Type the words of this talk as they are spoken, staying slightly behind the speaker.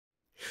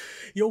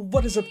Yo,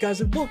 what is up guys,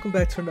 and welcome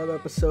back to another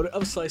episode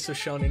of Slice of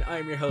Shonen. I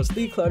am your host,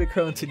 The Cloudy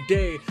Crow, and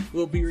today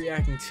we'll be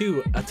reacting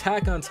to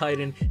Attack on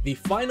Titan, the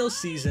final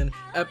season,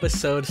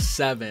 episode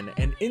 7.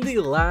 And in the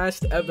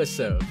last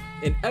episode,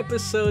 in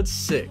episode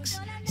 6,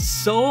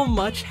 so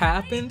much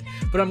happened,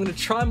 but I'm going to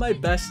try my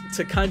best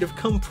to kind of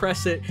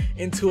compress it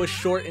into a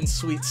short and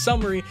sweet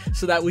summary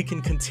so that we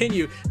can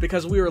continue,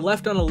 because we were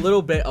left on a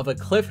little bit of a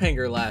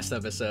cliffhanger last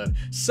episode.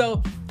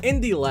 So,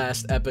 in the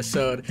last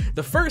episode,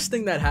 the first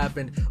thing that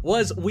happened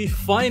was we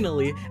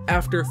finally,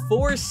 after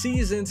 4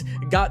 seasons,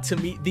 got to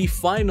meet the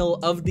final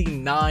of the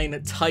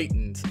 9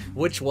 Titans,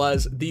 which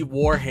was the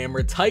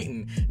Warhammer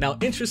Titan. Now,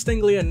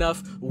 interestingly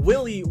enough,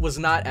 Willie was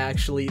not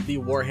actually the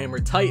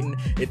Warhammer Titan.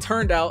 It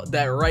turned out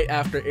that right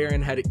after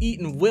Eren had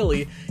eaten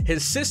Willie,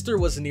 his sister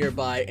was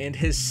nearby, and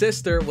his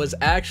sister was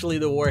actually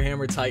the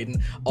Warhammer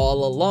Titan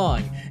all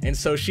along. And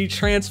so she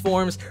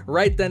transforms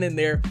right then and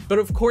there. But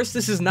of course,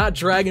 this is not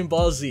Dragon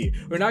Ball Z.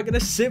 We're not gonna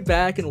sit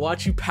back and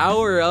watch you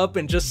power up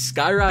and just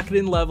skyrocket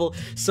in level.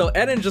 So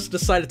Eren just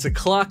decided to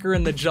clock her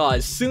in the jaw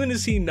as soon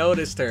as he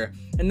noticed her.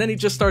 And then he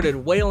just started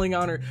wailing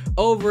on her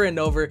over and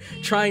over,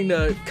 trying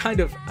to kind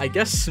of, I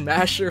guess,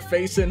 smash her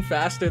face in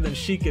faster than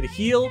she could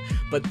heal.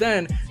 But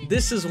then,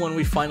 this is when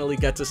we finally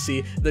get to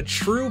see the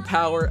true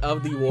power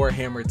of the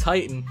Warhammer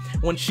Titan,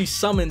 when she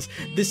summons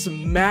this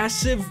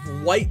massive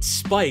white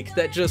spike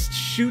that just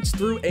shoots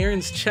through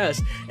Eren's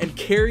chest and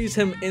carries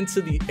him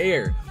into the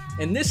air.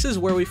 And this is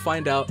where we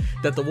find out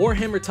that the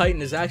Warhammer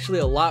Titan is actually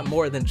a lot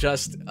more than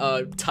just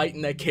a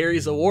Titan that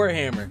carries a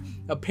Warhammer.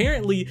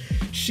 Apparently,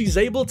 she's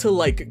able to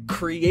like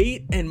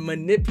create and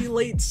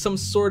manipulate some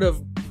sort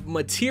of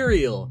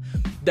material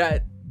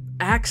that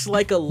acts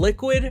like a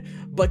liquid,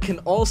 but can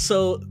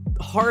also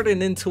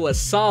harden into a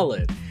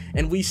solid.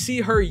 And we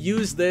see her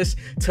use this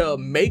to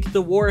make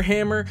the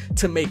Warhammer,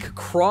 to make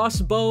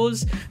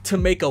crossbows, to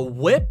make a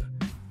whip,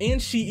 and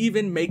she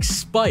even makes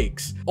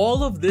spikes.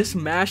 All of this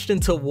mashed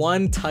into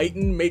one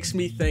Titan makes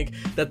me think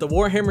that the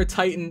Warhammer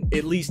Titan,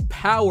 at least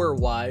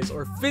power-wise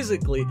or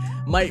physically,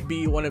 might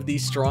be one of the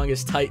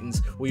strongest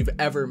Titans we've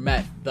ever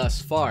met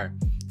thus far.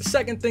 The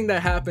second thing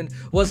that happened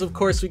was, of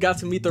course, we got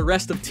to meet the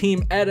rest of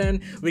Team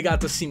Eren. We got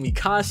to see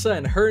Mikasa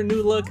and her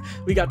new look.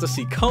 We got to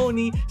see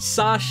Coney,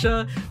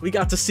 Sasha. We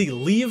got to see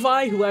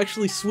Levi, who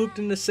actually swooped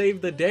in to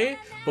save the day,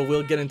 but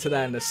we'll get into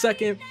that in a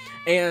second.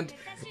 And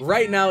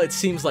right now it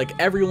seems like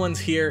everyone's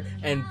here,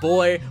 and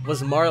boy,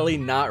 was Marley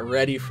not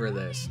ready for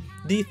this.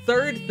 The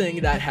third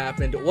thing that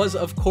happened was,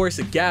 of course,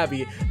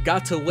 Gabby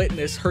got to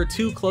witness her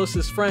 2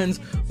 closest friends,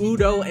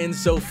 Udo and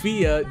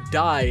Sophia,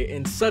 die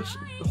in such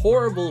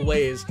horrible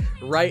ways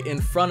right in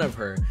front of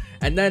her.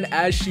 And then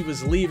as she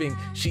was leaving,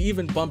 she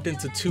even bumped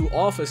into 2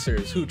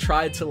 officers who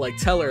tried to like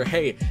tell her,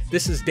 hey,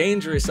 this is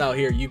dangerous out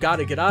here, you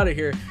gotta get out of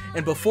here.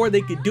 And before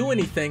they could do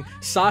anything,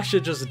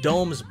 Sasha just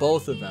domes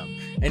both of them.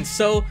 And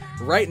so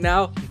right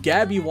now,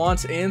 Gabby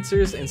wants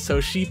answers, and so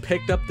she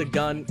picked up the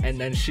gun and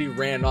then she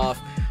ran off.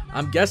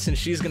 I'm guessing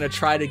she's gonna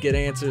try to get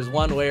answers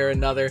one way or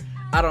another.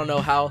 I don't know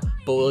how,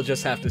 but we'll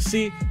just have to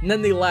see. And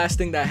then the last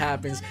thing that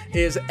happens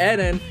is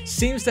Eren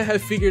seems to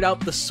have figured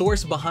out the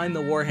source behind the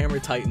Warhammer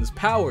Titan's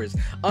powers.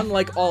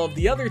 Unlike all of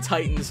the other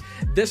Titans,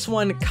 this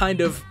one kind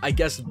of, I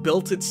guess,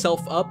 built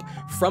itself up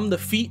from the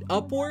feet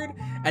upward.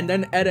 And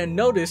then Eren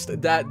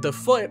noticed that the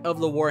foot of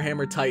the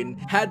Warhammer Titan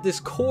had this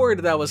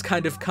cord that was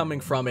kind of coming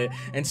from it.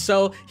 And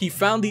so he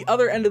found the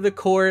other end of the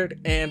cord,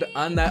 and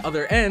on that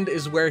other end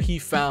is where he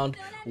found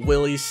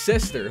Willie's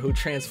sister, who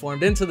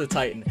transformed into the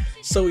Titan.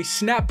 So he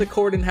snapped the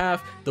cord in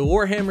half, the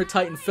Warhammer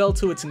Titan fell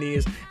to its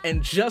knees,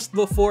 and just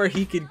before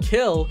he could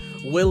kill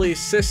Willie's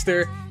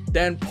sister,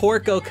 then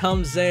Porco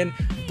comes in,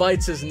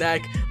 bites his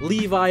neck.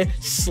 Levi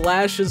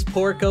slashes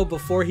Porco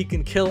before he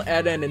can kill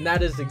Eren, and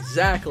that is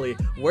exactly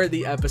where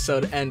the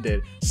episode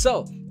ended.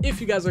 So, if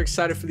you guys are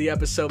excited for the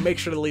episode, make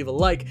sure to leave a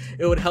like.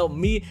 It would help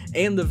me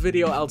and the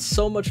video out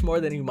so much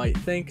more than you might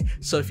think.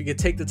 So if you could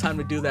take the time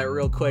to do that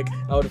real quick,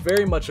 I would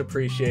very much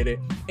appreciate it.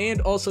 And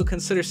also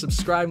consider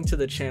subscribing to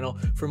the channel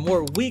for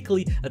more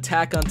weekly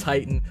Attack on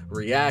Titan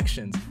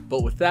reactions.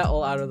 But with that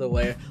all out of the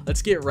way,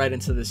 let's get right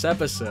into this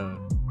episode.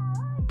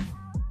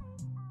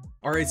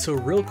 Alright, so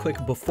real quick,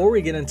 before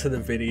we get into the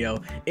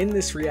video, in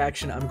this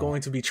reaction I'm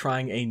going to be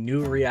trying a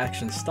new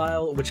reaction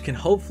style, which can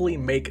hopefully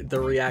make the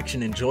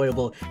reaction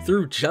enjoyable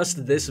through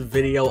just this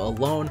video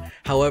alone.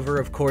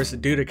 However, of course,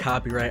 due to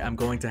copyright, I'm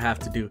going to have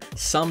to do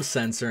some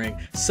censoring.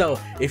 So,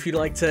 if you'd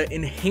like to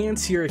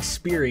enhance your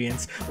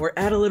experience or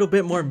add a little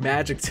bit more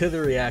magic to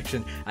the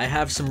reaction, I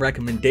have some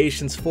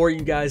recommendations for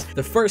you guys.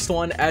 The first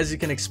one, as you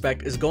can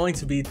expect, is going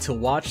to be to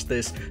watch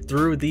this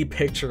through the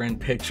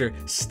picture-in-picture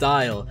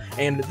style.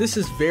 And this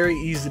is very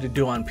easy to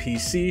do on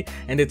PC,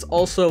 and it's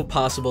also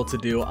possible to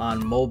do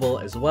on mobile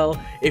as well.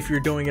 If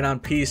you're doing it on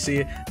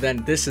PC,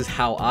 then this is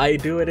how I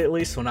do it, at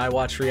least when I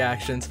watch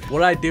reactions.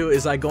 What I do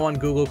is I go on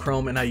Google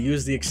Chrome and I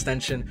use the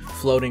extension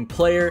Floating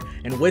Player,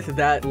 and with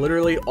that,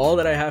 literally all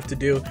that I have to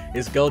do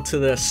is go to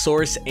the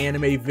source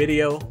anime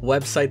video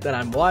website that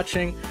I'm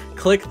watching,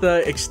 click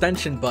the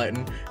extension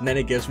button, and then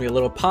it gives me a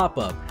little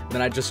pop-up.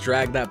 Then I just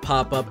drag that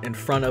pop-up in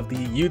front of the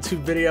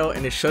YouTube video,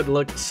 and it should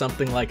look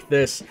something like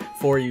this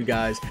for you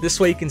guys. This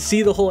way you can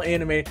see the whole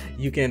anime,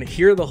 you can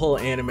hear the whole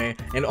anime,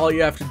 and all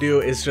you have to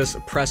do is just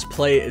press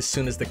play as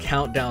soon as the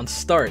countdown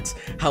starts.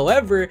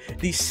 However,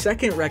 the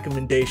second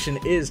recommendation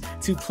is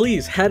to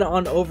please head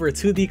on over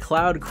to the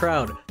Cloud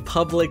Crowd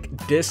public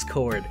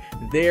Discord.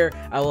 There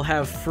I will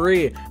have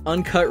free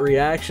uncut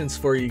reactions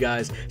for you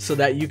guys so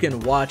that you can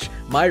watch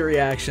my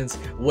reactions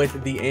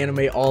with the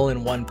anime all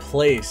in one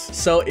place.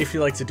 So if you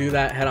like to do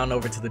that, head on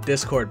over to the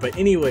Discord. But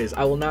anyways,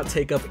 I will not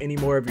take up any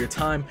more of your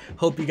time.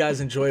 Hope you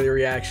guys enjoy the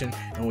reaction,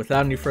 and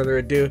without any further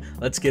ado,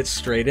 let's get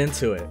straight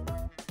into it.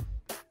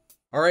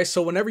 Alright,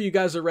 so whenever you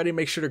guys are ready,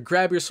 make sure to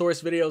grab your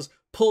source videos,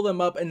 pull them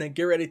up, and then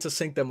get ready to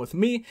sync them with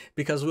me,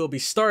 because we'll be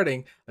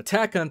starting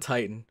Attack on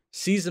Titan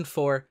Season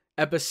 4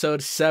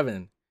 Episode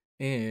 7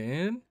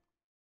 in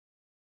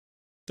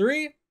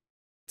 3,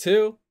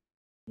 2,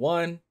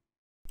 1,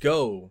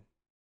 go.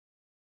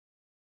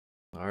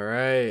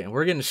 Alright, and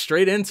we're getting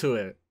straight into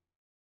it.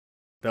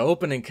 The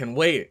opening can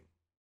wait.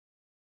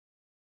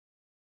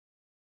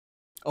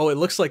 Oh, it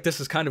looks like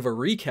this is kind of a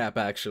recap,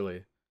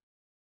 actually.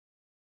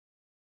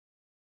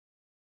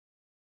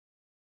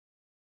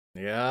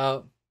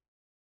 Yeah.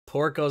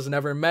 Porco's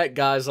never met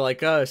guys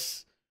like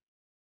us.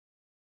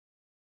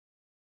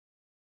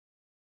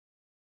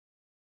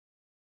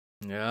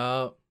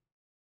 Yeah.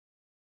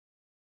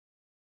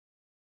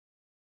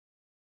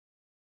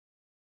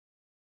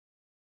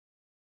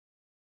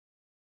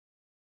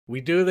 We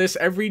do this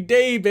every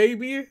day,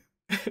 baby.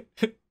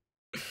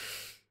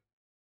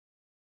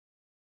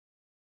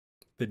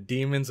 The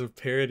Demons of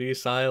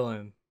Paradise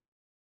Island.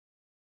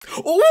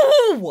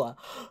 Oh!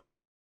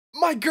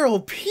 My girl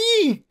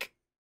Peak!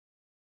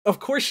 Of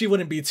course she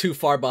wouldn't be too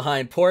far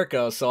behind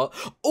Porco, so...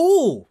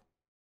 Oh!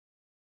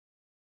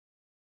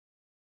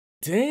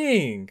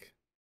 Dang.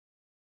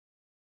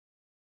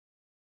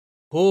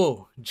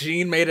 Oh,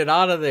 Gene made it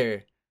out of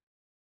there.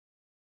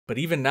 But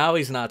even now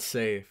he's not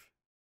safe.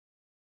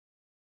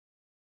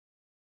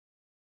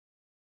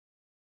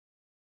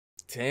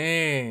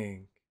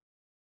 Dang.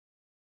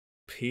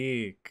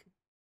 Peak.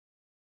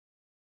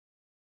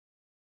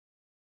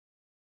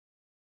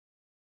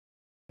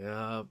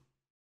 Yup.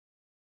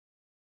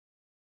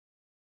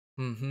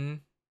 Mm-hmm.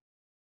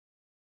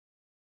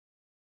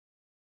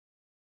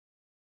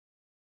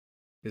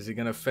 Is he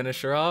gonna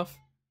finish her off?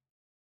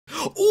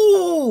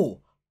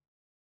 Ooh!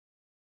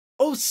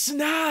 Oh,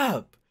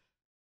 snap!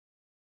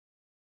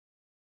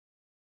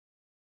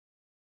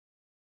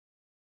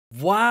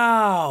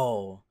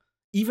 Wow!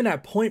 Even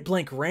at point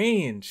blank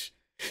range.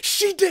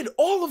 She did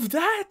all of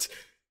that?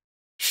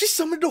 She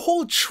summoned a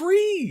whole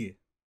tree!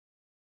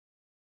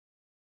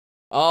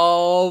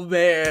 Oh,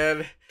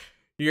 man.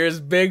 Here's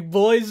big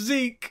boy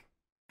Zeke.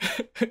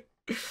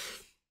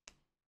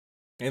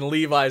 And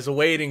Levi's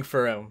waiting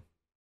for him.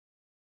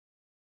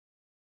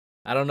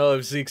 I don't know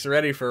if Zeke's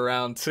ready for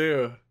round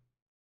 2.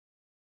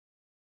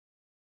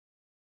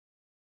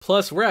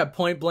 Plus, we're at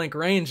point blank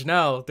range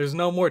now. There's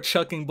no more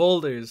chucking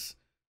boulders.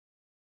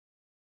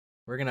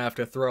 We're gonna have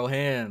to throw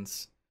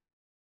hands.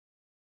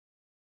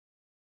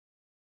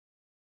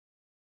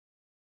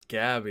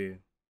 Gabby.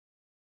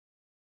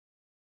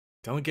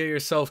 Don't get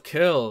yourself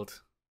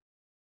killed.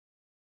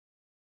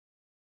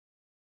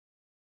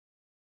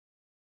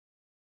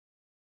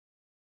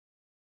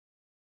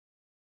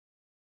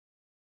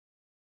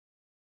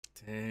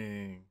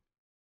 Dang.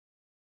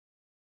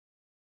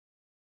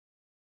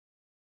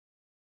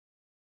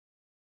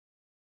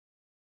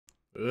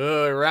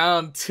 Ugh,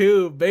 round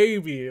 2,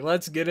 baby.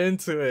 Let's get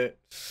into it.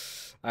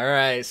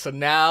 Alright, so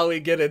now we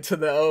get into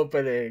the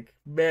opening.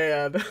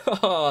 Man.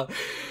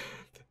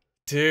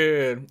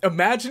 Dude,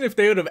 imagine if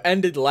they would have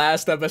ended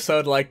last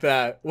episode like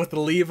that, with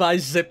Levi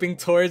zipping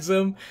towards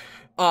him.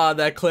 Aw,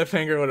 that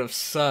cliffhanger would have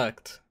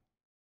sucked.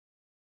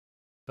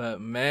 But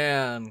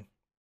man.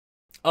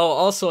 Oh,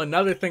 also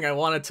another thing I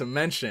wanted to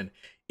mention.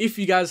 If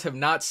you guys have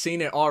not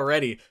seen it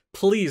already,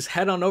 please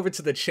head on over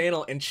to the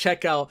channel and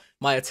check out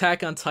my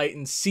Attack on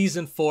Titan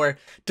Season 4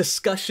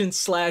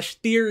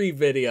 discussion/theory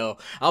video.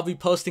 I'll be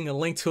posting a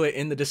link to it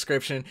in the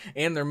description,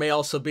 and there may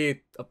also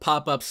be a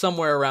pop-up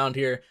somewhere around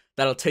here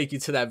that'll take you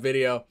to that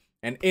video.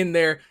 And in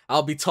there,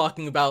 I'll be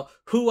talking about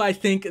who I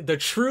think the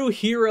true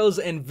heroes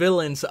and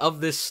villains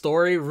of this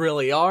story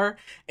really are,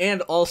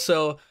 and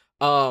also,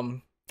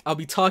 I'll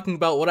be talking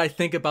about what I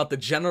think about the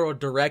general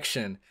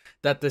direction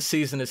that this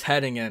season is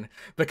heading in,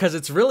 because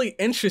it's really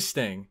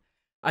interesting.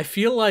 I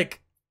feel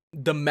like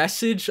the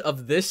message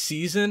of this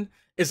season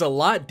is a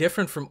lot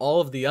different from all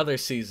of the other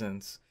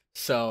seasons.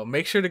 So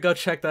make sure to go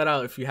check that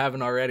out if you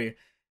haven't already.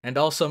 And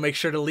also make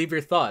sure to leave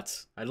your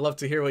thoughts. I'd love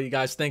to hear what you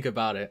guys think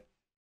about it.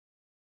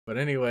 But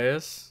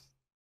anyways,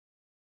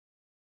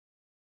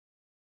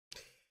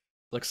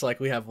 looks like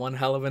we have one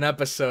hell of an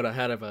episode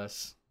ahead of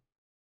us.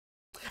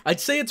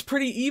 I'd say it's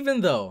pretty even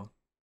though,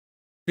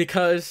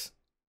 because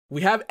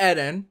we have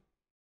Eren,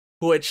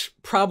 which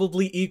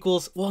probably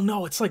equals, well,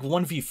 no, it's like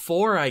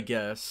 1v4, I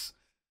guess.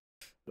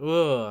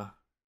 Ugh,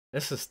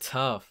 this is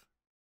tough.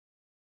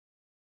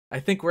 I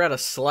think we're at a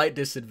slight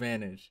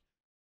disadvantage.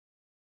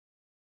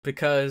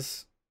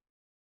 Because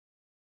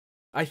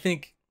I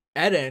think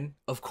Eren,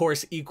 of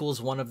course,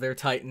 equals one of their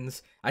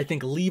titans. I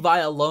think Levi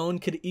alone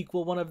could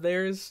equal one of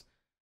theirs.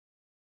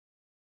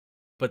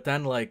 But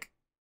then, like,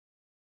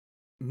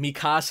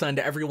 Mikasa and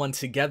everyone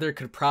together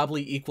could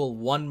probably equal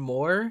one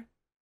more.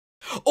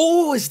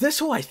 Oh, is this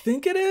who I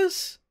think it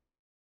is?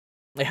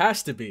 It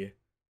has to be.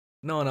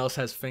 No one else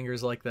has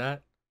fingers like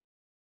that.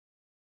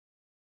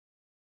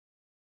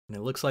 And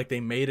it looks like they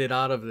made it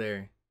out of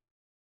there.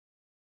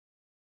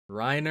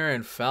 Reiner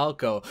and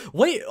Falco.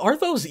 Wait, are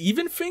those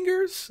even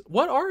fingers?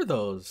 What are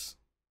those?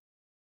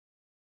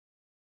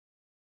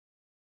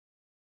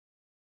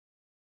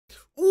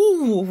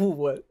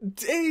 Ooh,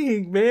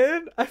 dang,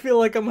 man. I feel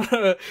like I'm on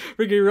a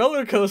freaking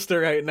roller coaster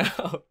right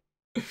now.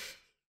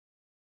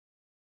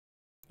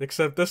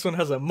 Except this one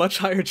has a much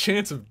higher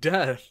chance of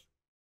death.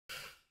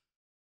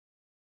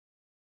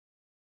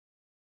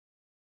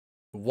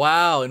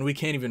 Wow, and we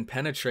can't even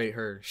penetrate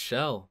her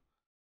shell.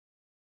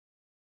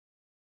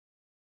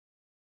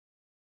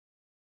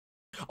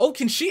 Oh,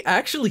 can she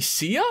actually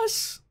see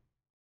us?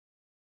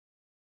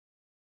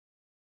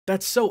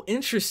 That's so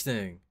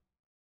interesting.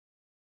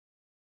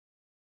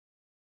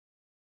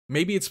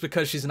 Maybe it's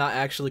because she's not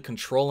actually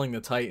controlling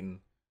the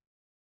Titan.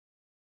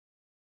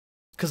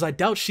 Because I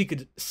doubt she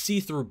could see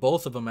through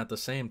both of them at the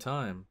same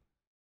time.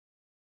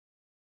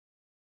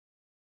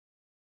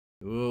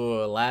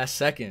 Ooh, last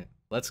second.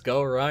 Let's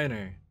go,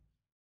 Reiner.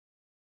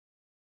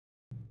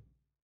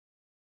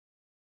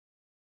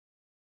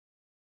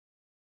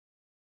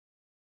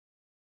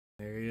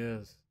 There he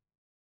is.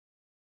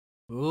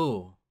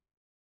 Ooh.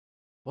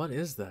 What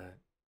is that?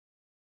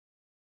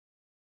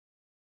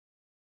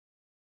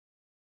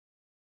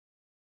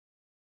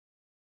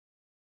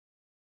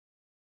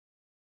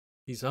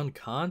 He's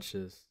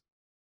unconscious.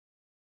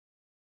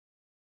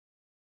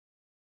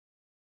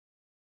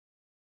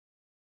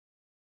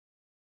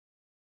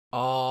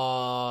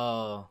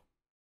 Oh,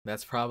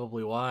 that's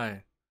probably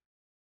why.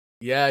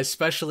 Yeah,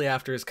 especially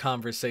after his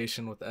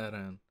conversation with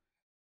Eren.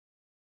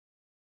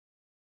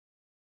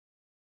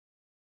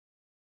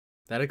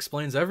 That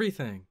explains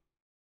everything.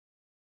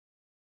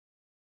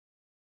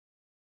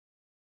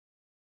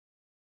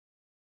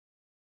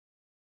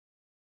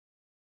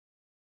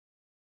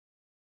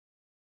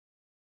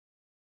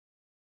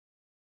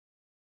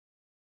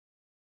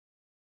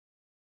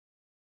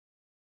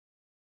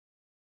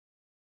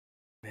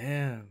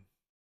 Man.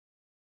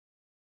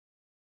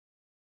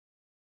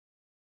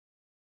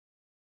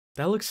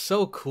 That looks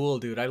so cool,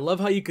 dude. I love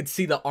how you could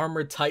see the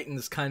Armored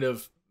Titan's kind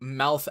of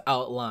mouth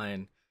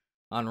outline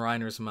on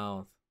Reiner's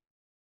mouth.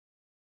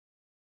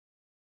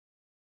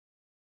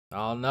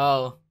 Oh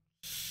no.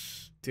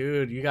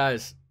 Dude, you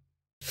guys.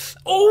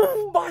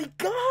 Oh my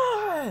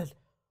god!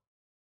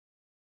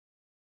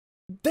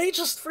 They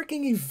just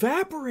freaking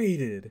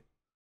evaporated.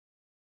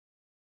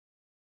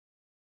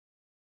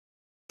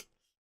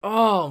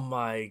 Oh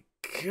my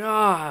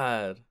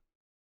god.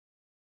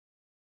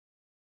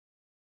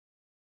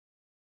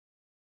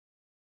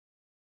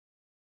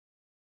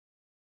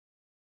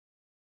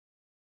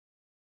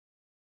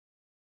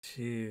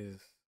 Jeez.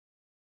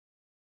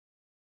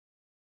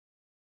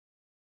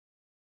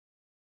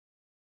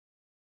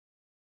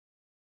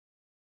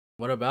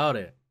 What about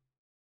it?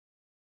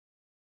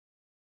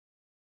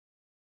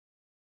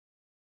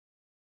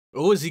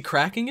 Oh, is he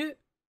cracking it?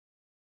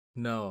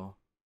 No.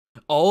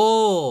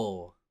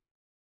 Oh.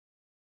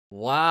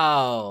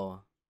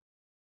 Wow.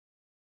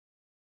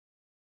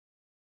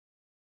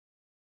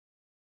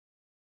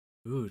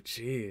 Ooh,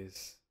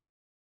 jeez.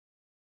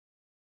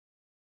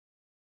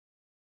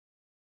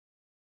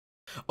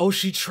 Oh,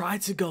 she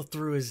tried to go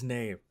through his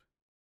nape,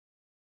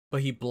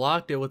 but he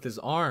blocked it with his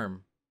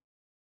arm.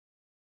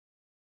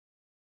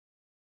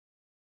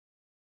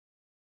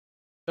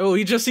 Oh,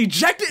 he just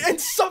ejected and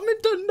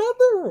summoned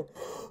another!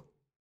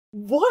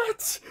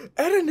 What?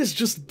 Eren is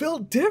just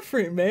built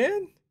different,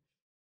 man.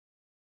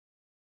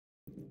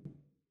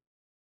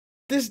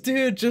 This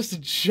dude just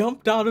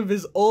jumped out of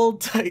his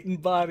old Titan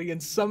body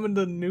and summoned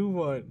a new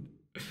one.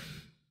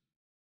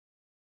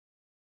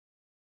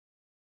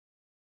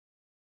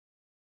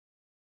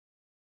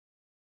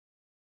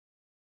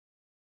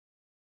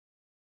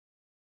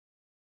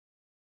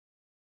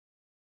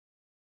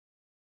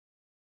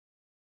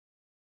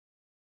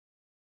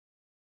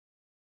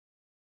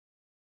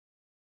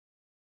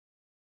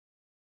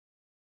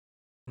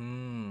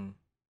 Hmm.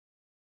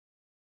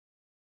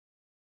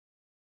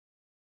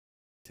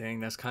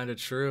 Dang, that's kind of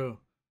true.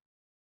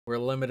 We're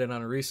limited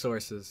on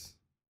resources.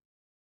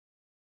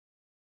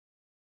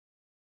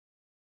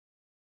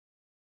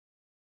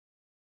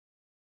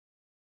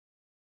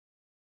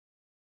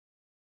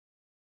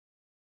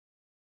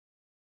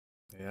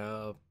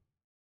 Yeah.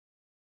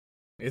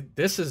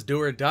 This is do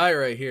or die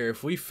right here.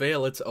 If we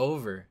fail, it's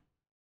over.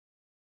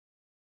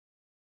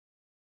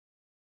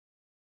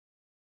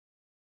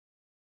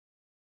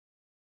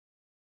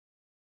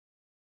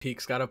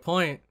 Peak's got a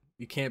point.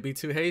 You can't be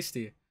too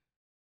hasty.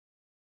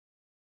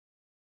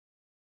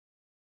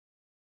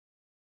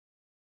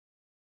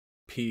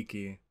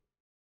 Peaky.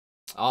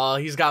 Oh,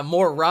 he's got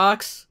more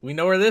rocks. We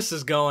know where this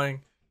is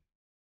going.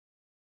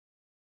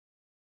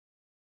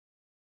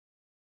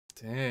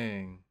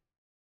 Dang.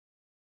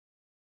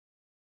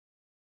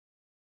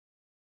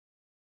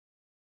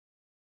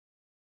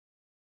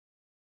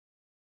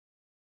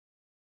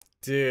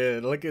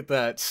 Dude, look at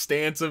that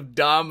stance of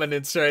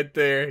dominance right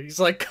there. He's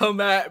like,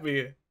 come at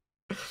me.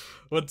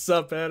 What's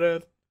up,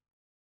 Aaron?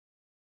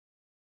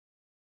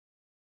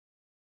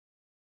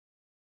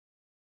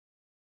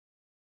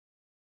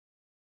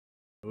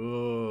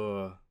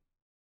 Ooh.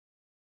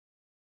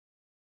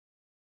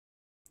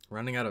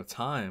 Running out of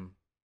time.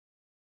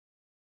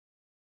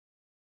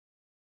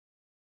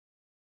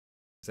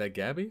 Is that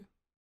Gabby?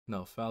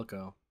 No,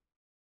 Falco.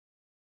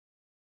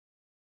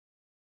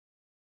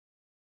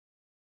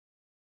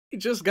 He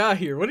just got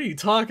here. What are you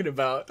talking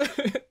about?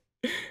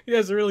 He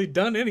hasn't really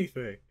done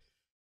anything.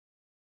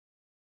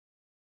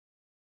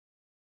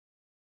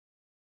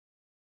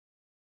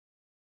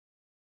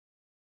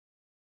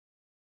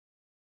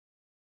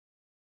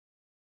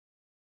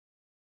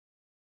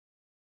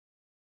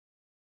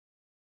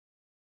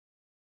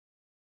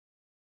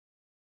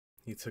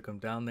 He took him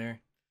down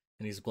there,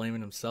 and he's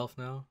blaming himself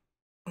now.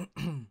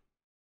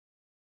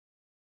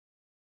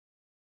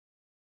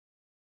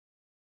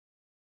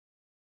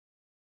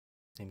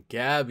 And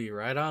Gabby,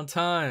 right on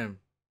time.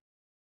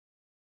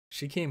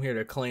 She came here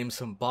to claim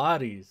some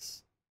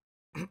bodies.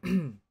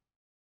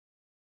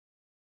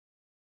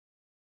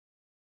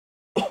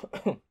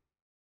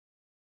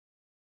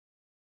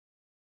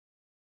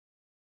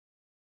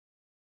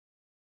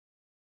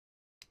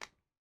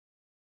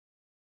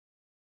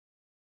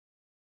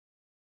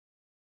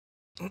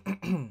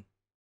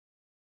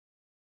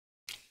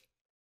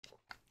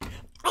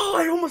 Oh,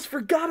 I almost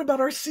forgot about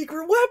our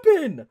secret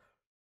weapon!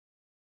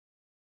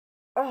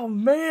 Oh,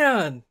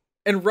 man!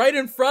 And right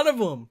in front of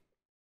him!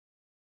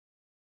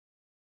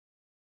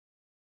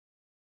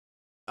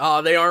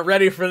 Oh, they aren't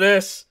ready for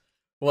this!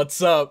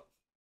 What's up?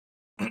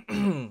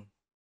 We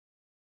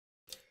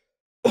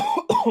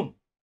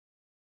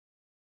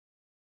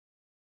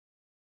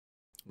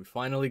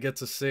finally get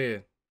to see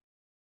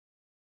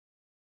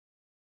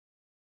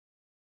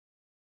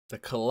the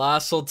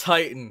Colossal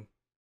Titan,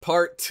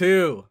 Part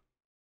 2.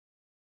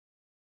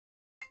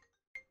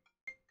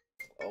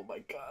 Oh my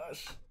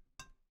gosh.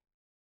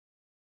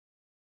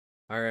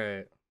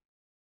 Alright.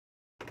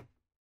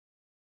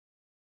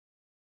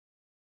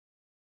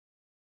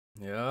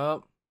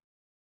 Yep.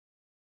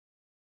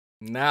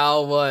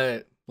 Now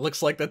what?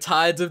 Looks like the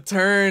tides have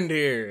turned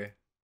here.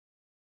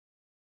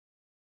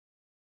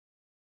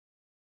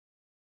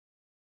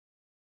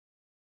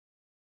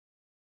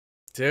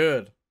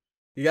 Dude,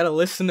 you gotta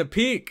listen to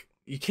Peak.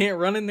 You can't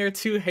run in there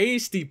too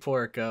hasty,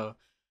 Porco.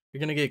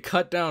 You're gonna get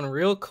cut down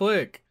real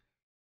quick.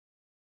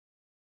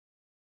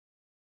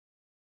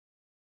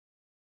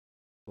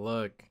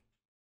 Look.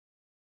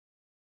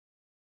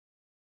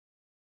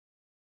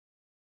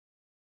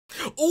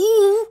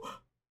 Ooh!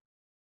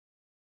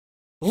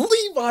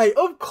 Levi,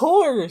 of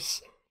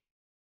course!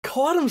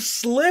 Caught him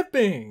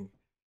slipping!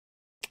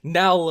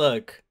 Now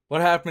look,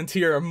 what happened to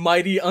your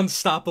mighty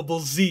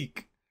unstoppable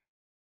Zeke?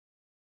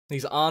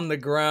 He's on the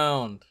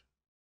ground.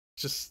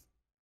 Just...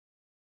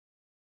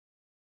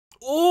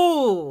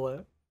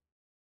 Ooh!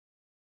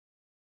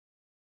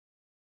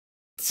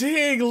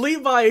 Dang,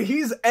 Levi,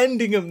 he's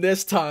ending him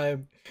this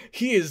time.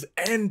 He is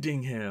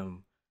ending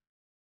him.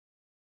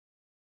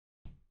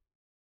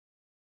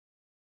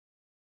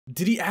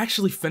 Did he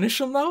actually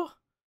finish him, though?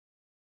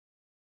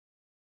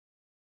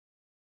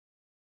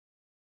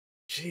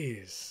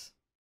 Jeez.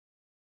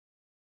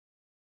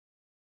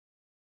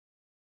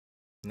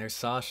 And there's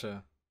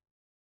Sasha.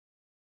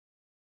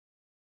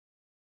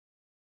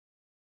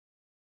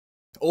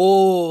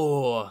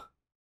 Oh!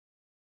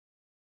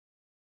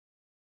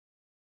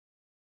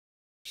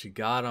 She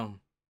got him.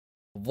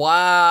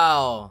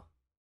 Wow!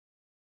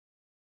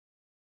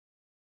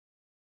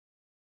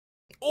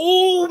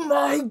 Oh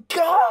my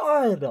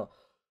god!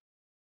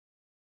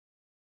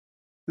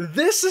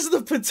 This is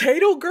the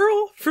potato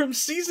girl from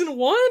season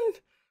 1?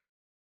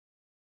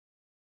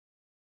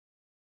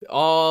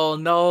 Oh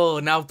no,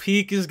 now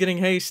Peak is getting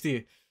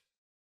hasty.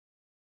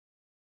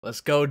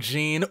 Let's go,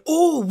 Jean.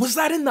 Oh, was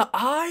that in the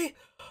eye?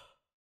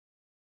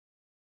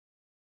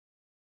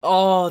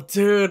 Oh,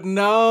 dude,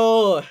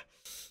 no.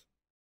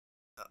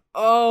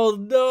 Oh,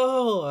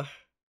 no.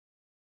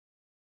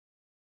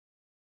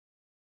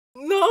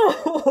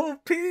 No,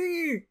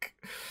 Peak.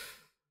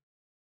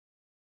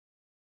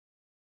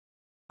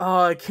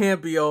 Oh, it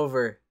can't be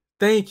over.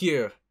 Thank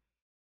you.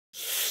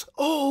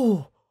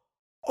 Oh,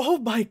 oh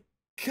my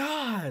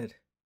god.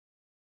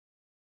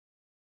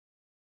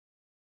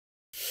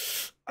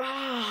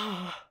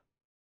 Ah.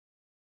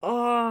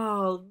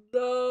 Oh,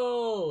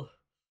 no.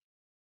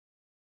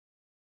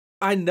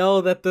 I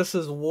know that this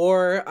is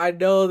war. I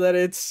know that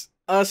it's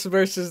us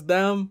versus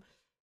them.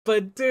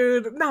 But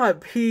dude,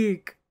 not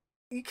Peak.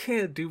 You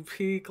can't do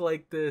Peak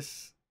like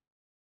this.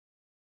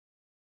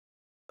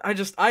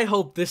 I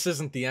hope this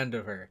isn't the end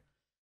of her.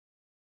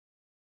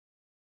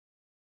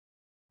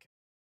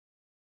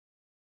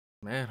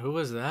 Man, who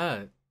was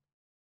that?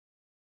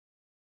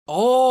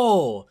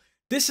 Oh,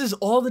 this is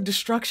all the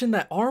destruction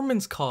that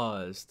Armin's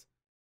caused.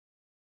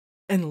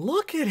 And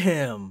look at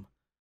him.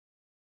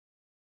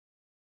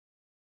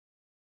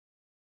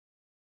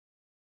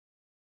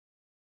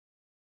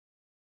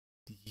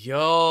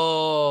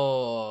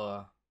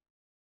 Yo.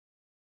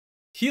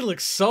 He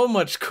looks so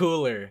much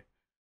cooler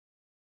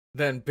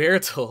than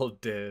Bertold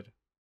did.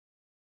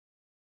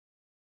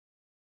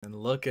 And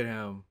look at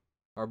him.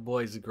 Our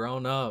boy's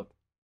grown up.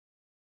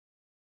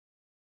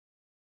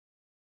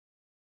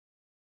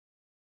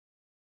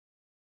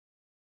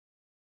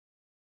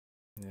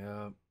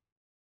 Yeah.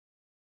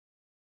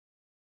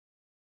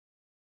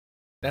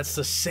 That's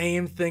the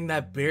same thing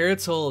that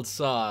Bertold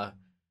saw.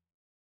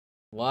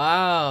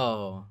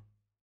 Wow.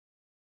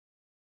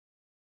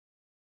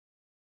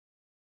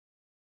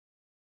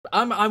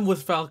 I'm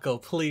with Falco.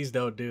 Please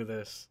don't do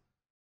this.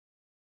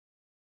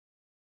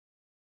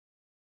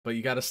 But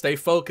you gotta stay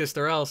focused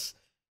or else.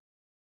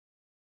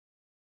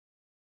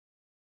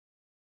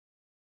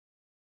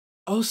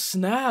 Oh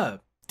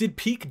snap. Did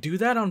Peak do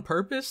that on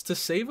purpose to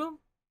save him?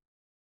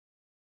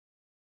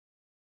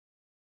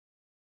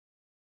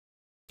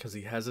 Because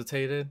he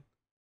hesitated?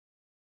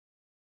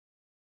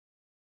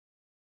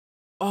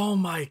 Oh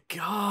my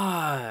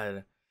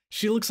god.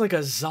 She looks like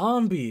a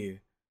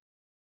zombie.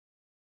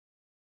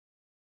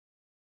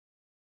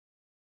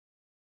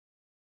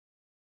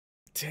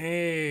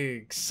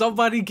 Dang.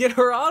 Somebody get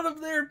her out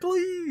of there,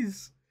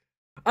 please.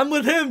 I'm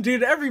with him,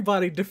 dude.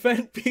 Everybody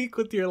defend Peak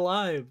with your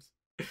lives.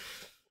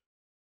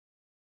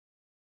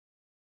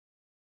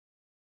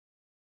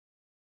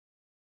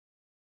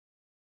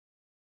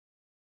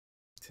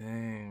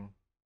 Dang.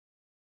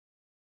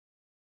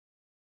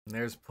 And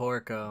there's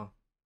Porco.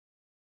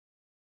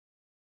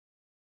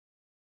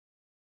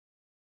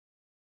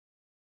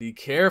 Be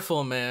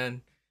careful,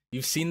 man.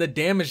 You've seen the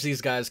damage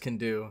these guys can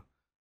do.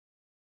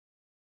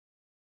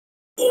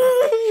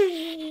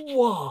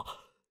 Ooh,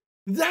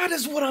 that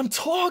is what I'm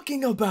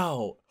talking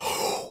about.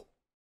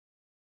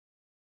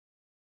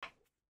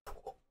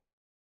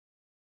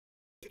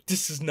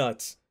 This is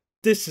nuts.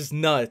 This is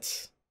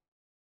nuts.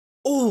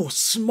 Oh,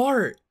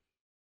 smart.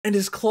 And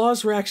his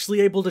claws were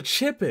actually able to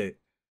chip it.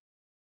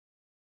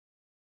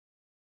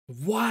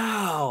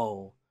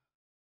 Wow.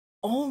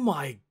 Oh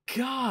my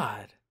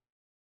god.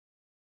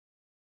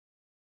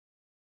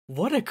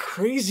 What a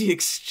crazy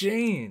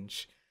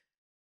exchange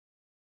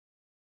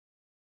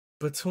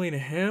between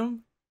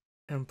him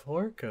and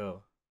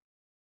Porco.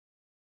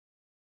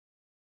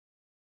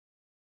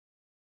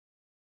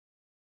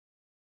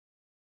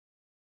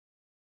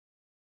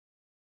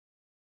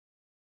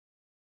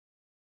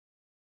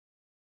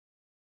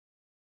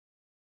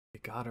 They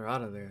got her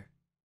out of there.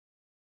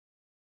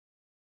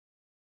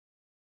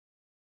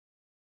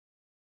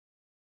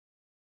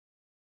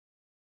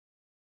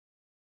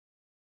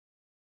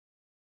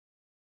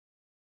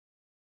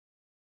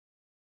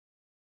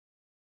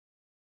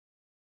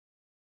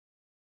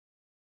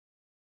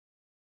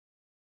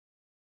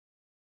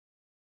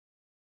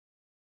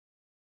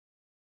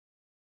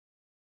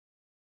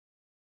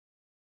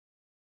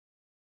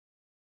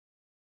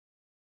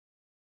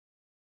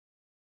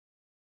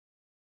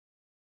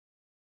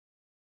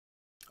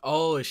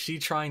 Oh, is she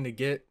trying to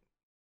get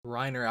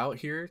Reiner out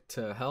here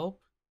to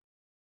help?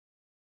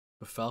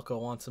 But Falco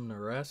wants him to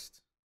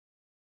rest?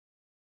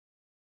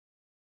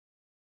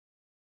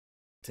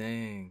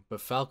 Dang,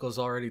 but Falco's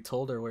already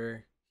told her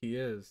where he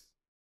is.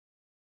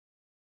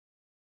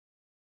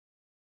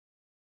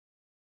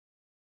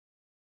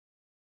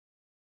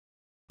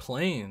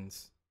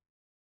 Planes.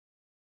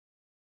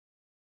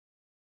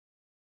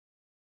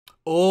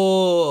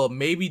 Oh,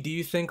 maybe do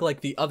you think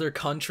like the other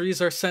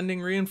countries are sending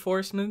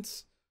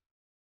reinforcements?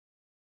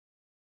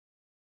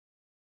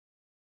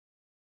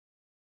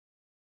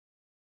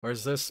 Or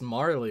is this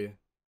Marley?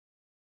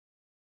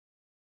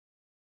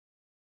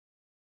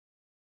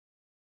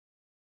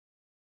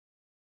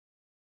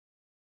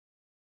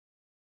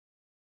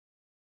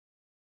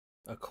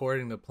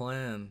 According to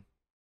plan.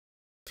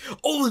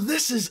 Oh,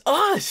 this is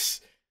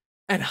us!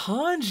 And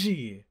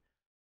Hanji!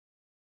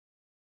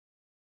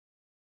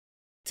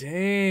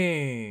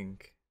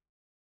 Dang.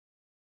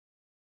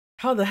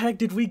 How the heck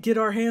did we get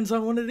our hands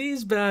on one of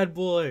these bad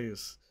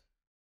boys?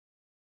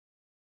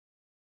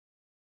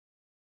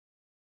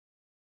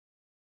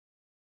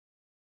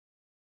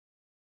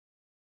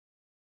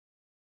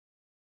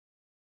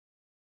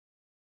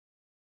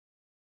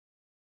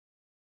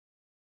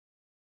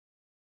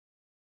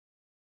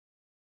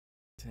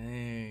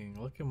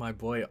 Dang, look at my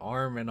boy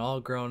Armin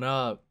all grown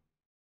up.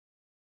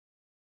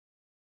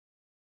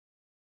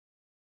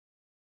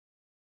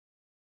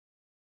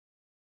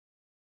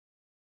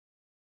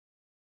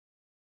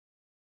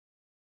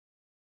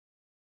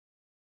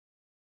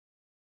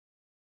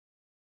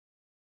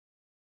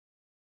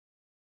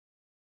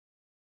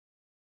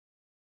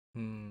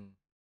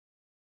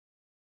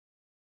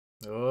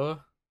 Oh.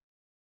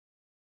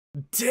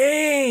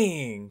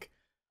 Dang!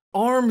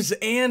 Arms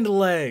and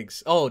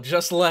legs. Oh,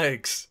 just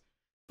legs.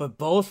 But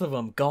both of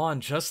them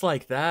gone just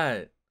like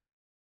that.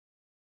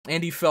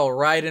 And he fell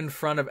right in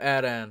front of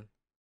Adan.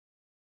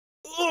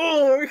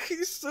 Oh,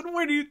 he said,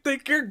 where do you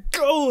think you're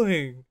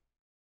going?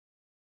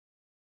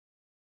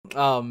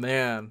 Oh,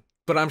 man.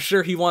 But I'm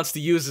sure he wants to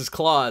use his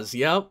claws.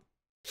 Yep.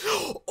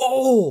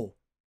 Oh!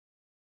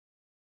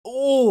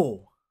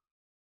 Oh!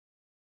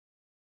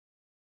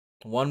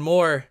 One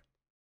more.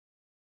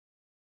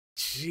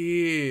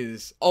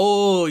 Jeez.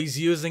 Oh, he's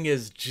using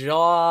his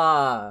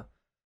jaw.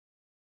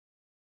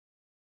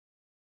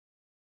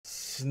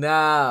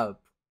 Snap.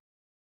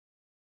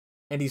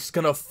 And he's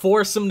gonna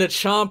force him to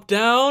chomp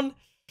down?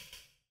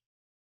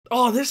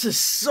 Oh, this is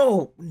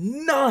so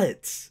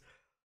nuts!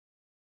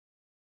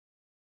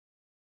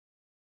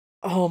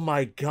 Oh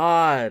my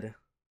god.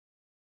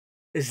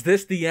 Is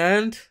this the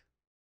end?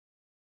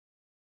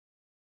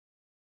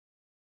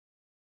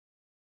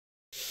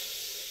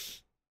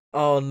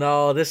 Oh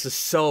no, this is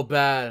so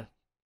bad.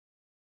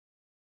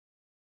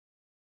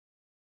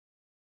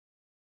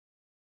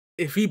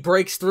 If he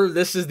breaks through,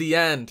 this is the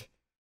end.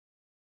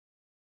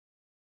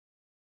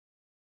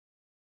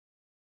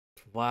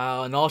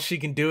 Wow, and all she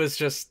can do is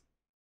just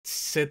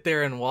sit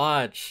there and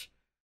watch.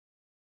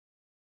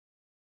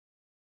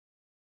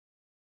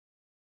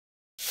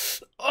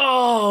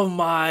 Oh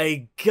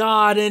my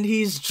god, and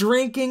he's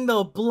drinking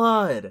the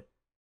blood.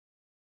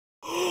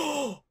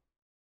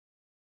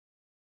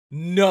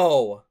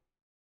 No.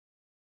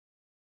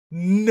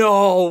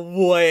 No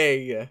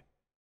way.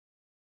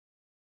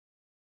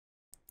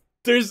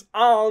 There's,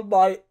 oh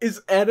my,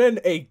 is Eren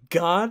a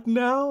god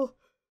now?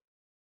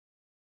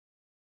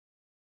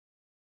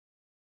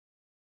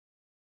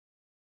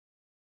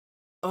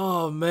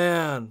 Oh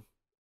man.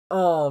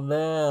 Oh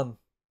man.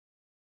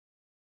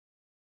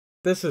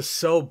 This is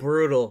so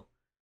brutal.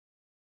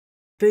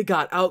 They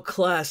got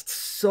outclassed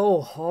so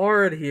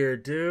hard here,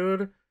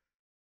 dude.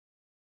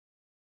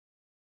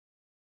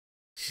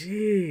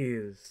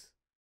 Jeez.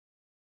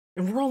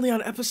 And we're only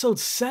on episode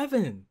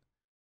 7.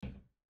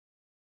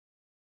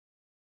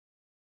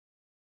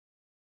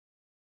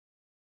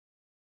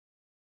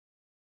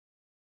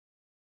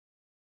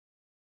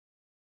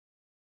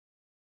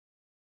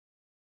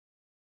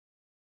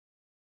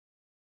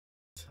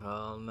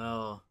 Oh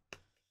no.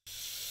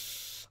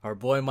 Our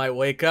boy might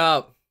wake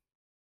up.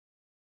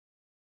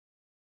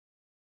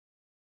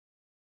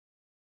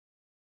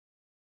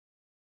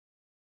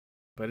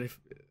 But if...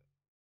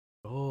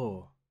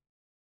 Oh.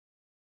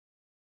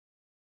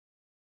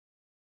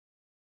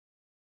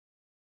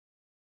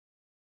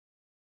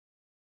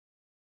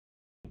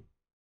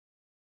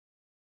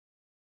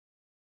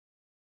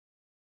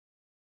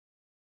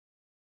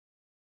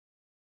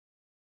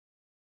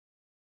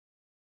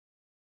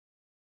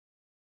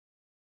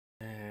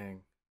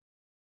 Dang.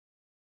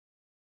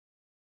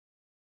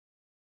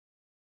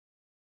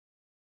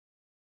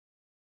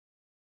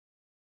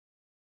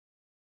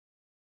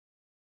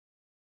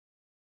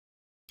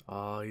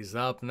 Oh, he's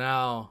up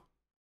now.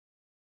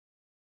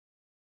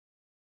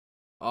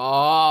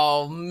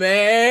 Oh,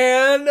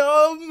 man.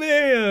 Oh,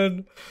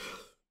 man.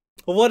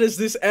 What is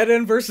this?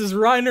 Eren versus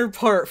Reiner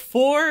part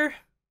 4?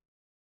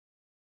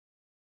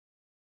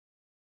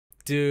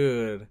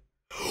 Dude.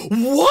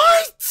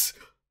 What?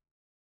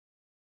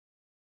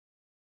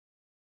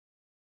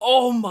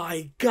 Oh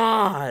my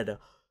god.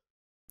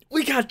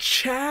 We got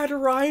Chad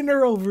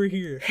Reiner over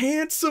here.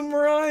 Handsome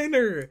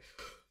Reiner.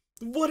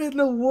 What in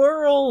the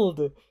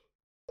world?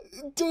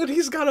 Dude,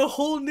 he's got a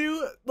whole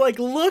new, like,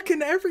 look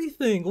and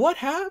everything. What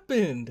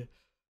happened?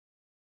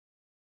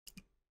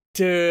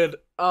 Dude,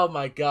 oh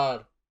my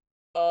god.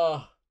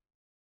 Oh.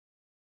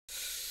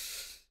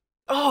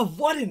 Oh,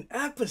 what an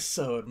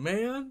episode,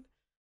 man.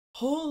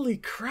 Holy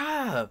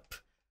crap.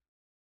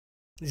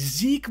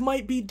 Zeke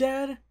might be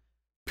dead.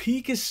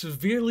 Peak is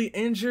severely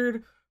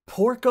injured.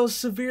 Porco's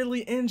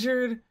severely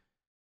injured.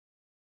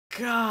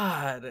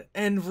 God.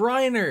 And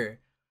Reiner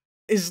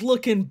is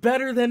looking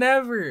better than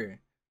ever.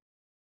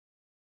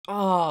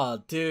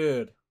 Oh,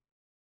 dude.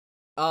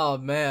 Oh,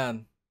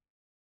 man.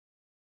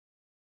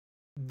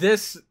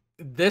 This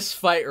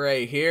fight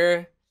right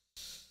here,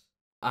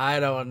 I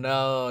don't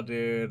know,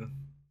 dude.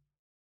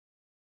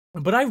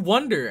 But I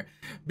wonder,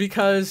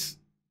 because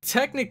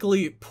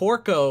technically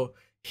Porco,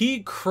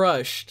 he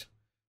crushed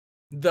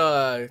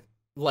the,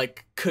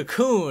 like,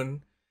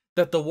 cocoon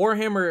that the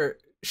Warhammer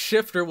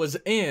shifter was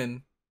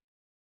in,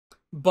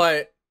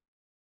 but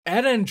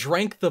Eren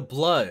drank the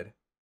blood.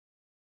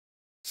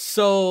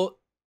 So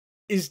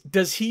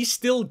does he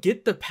still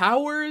get the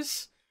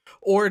powers?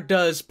 Or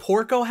does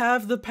Porco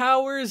have the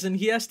powers and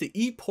he has to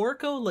eat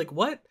Porco? Like,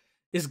 what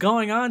is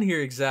going on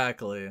here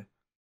exactly?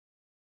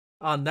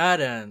 On that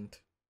end.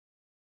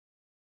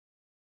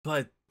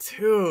 But,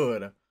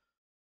 dude,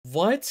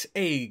 what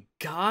a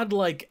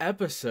godlike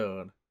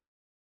episode.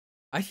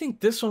 I think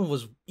this one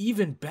was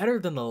even better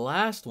than the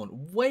last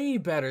one. Way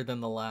better than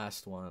the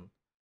last one.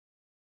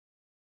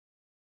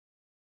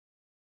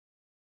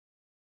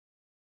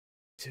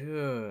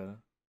 Dude.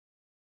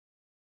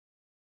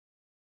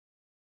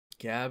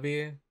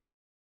 Gabby.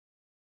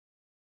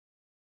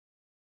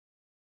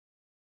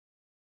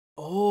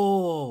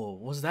 Oh,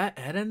 was that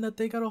Eren that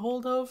they got a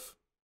hold of?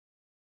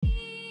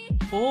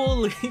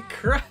 Holy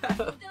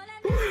crap.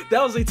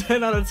 That was a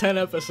 10 out of 10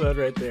 episode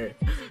right there.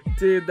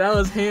 Dude, that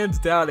was hands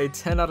down a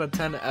 10 out of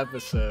 10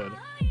 episode.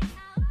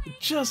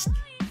 Just,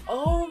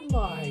 oh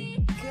my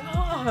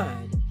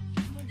god.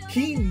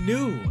 He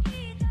knew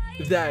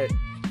that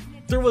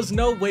there was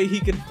no way he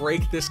could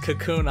break this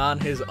cocoon on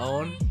his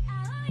own.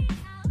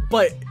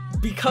 But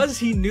because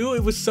he knew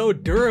it was so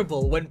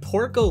durable, when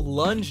Porco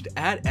lunged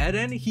at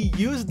Eden, he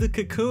used the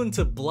cocoon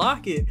to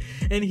block it,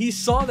 and he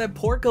saw that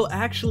Porco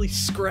actually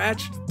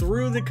scratched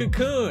through the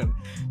cocoon.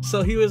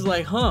 So he was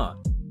like, huh,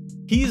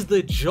 he's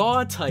the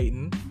jaw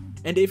titan,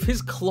 and if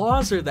his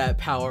claws are that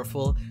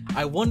powerful,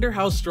 I wonder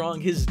how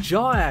strong his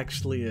jaw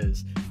actually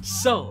is.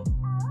 So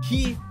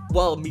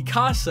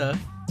Mikasa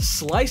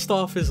sliced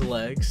off his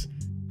legs,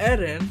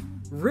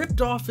 Eden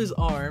ripped off his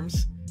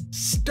arms,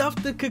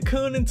 stuffed the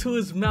cocoon into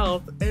his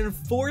mouth, and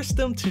forced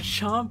him to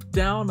chomp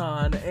down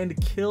on and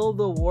kill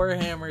the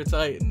Warhammer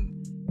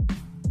Titan.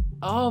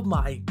 Oh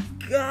my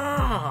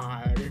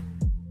god.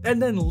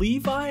 And then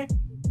Levi?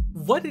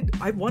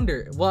 I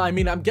wonder, well, I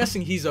mean, I'm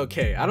guessing he's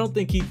okay. I don't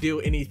think he'd do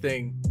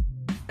anything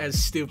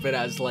as stupid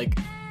as, like,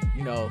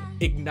 you know,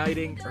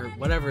 igniting, or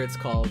whatever it's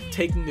called,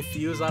 taking the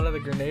fuse out of the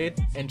grenade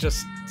and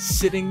just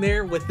sitting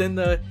there within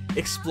the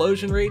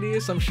explosion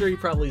radius. I'm sure he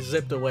probably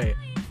zipped away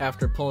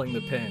after pulling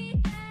the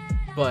pin.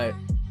 But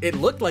it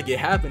looked like it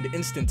happened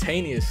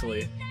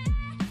instantaneously,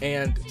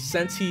 and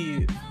since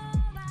he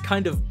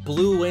kind of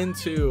blew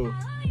into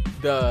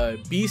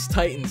the Beast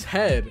Titan's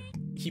head,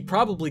 he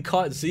probably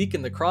caught Zeke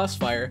in the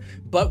crossfire,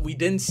 but we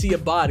didn't see a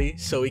body,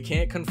 so we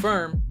can't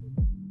confirm.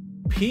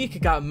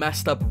 Peak got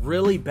messed up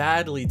really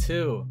badly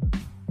too,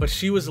 but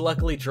she was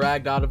luckily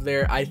dragged out of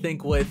there. I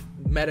think with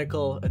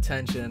medical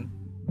attention,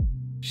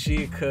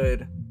 she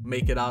could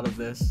make it out of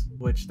this,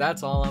 which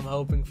that's all I'm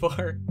hoping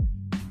for.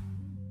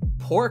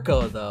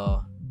 Porco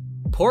though,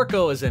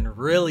 Porco is in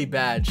really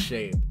bad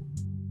shape,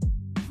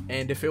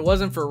 and if it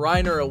wasn't for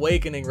Reiner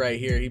awakening right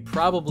here, he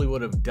probably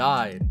would have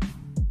died.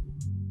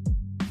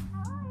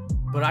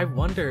 But I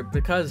wonder,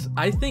 because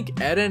I think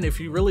Eden, if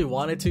he really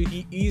wanted to,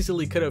 he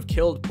easily could have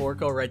killed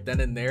Porco right then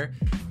and there,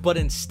 but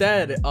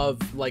instead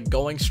of like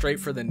going straight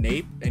for the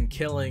nape and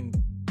killing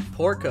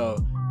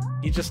Porco,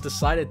 he just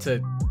decided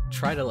to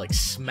try to like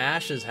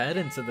smash his head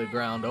into the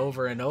ground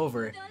over and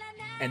over.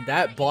 And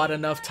that bought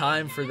enough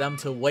time for them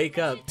to wake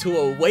up, to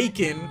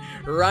awaken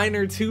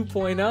Reiner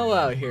 2.0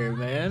 out here,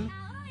 man.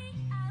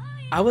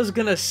 I was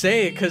gonna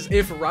say, because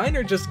if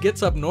Reiner just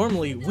gets up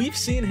normally, we've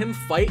seen him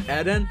fight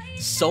Eden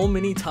so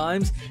many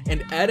times,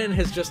 and Eden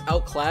has just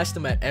outclassed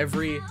him at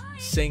every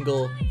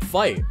single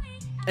fight.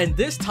 And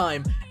this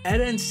time,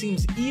 Eden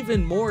seems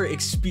even more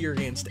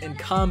experienced and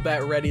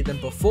combat ready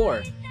than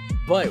before.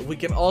 But we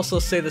can also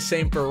say the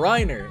same for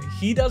Reiner.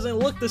 He doesn't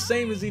look the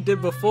same as he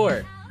did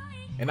before.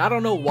 And I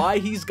don't know why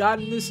he's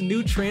gotten this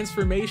new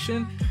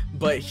transformation,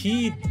 but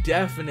he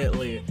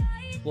definitely,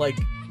 like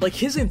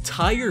his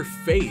entire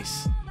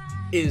face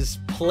is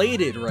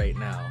plated right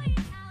now.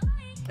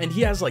 And he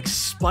has like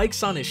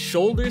spikes on his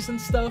shoulders and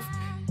stuff.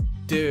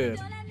 Dude.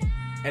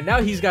 And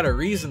now he's got a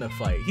reason to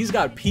fight. He's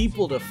got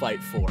people to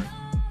fight for.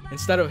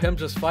 Instead of him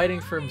just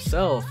fighting for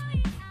himself,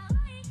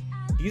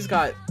 he's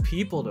got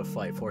people to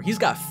fight for. He's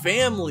got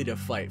family to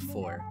fight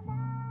for.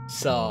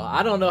 So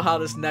I don't know how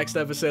this next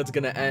episode's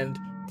gonna end,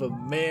 but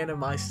man,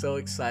 am I so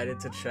excited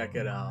to check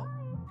it out.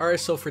 Alright,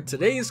 so for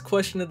today's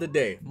question of the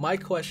day, my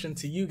question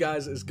to you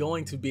guys is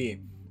going to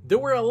be, there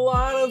were a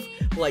lot of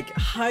like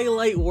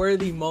highlight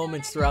worthy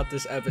moments throughout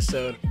this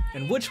episode,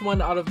 and which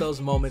one out of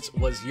those moments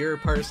was your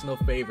personal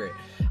favorite?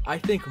 I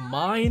think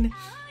mine,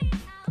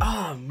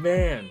 oh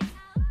man,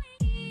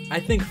 I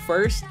think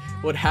first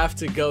would have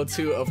to go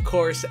to, of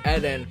course,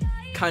 Eden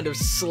kind of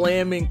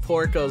slamming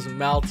Porco's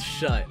mouth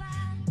shut.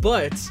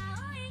 But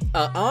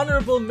an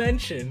honorable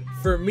mention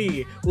for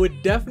me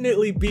would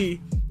definitely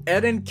be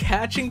Eden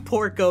catching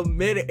Porco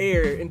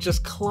mid-air and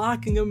just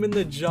clocking him in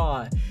the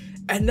jaw.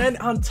 And then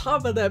on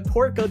top of that,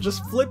 Porco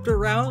just flipped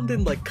around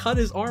and like cut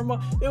his arm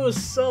off. It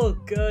was so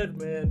good,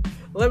 man.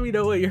 Let me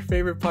know what your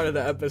favorite part of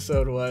the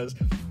episode was.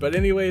 But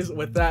anyways,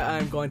 with that,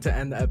 I'm going to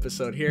end the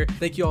episode here.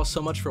 Thank you all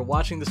so much for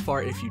watching this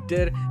far. If you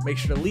did, make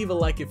sure to leave a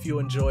like if you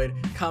enjoyed,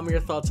 comment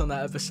your thoughts on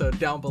that episode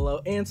down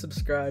below, and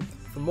subscribe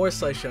for more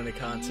Slice Shonen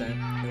content.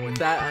 And with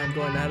that, I'm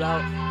going to head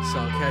out, so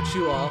I'll catch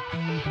you all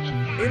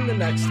in the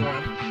next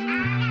one.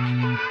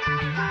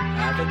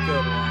 Have a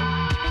good one.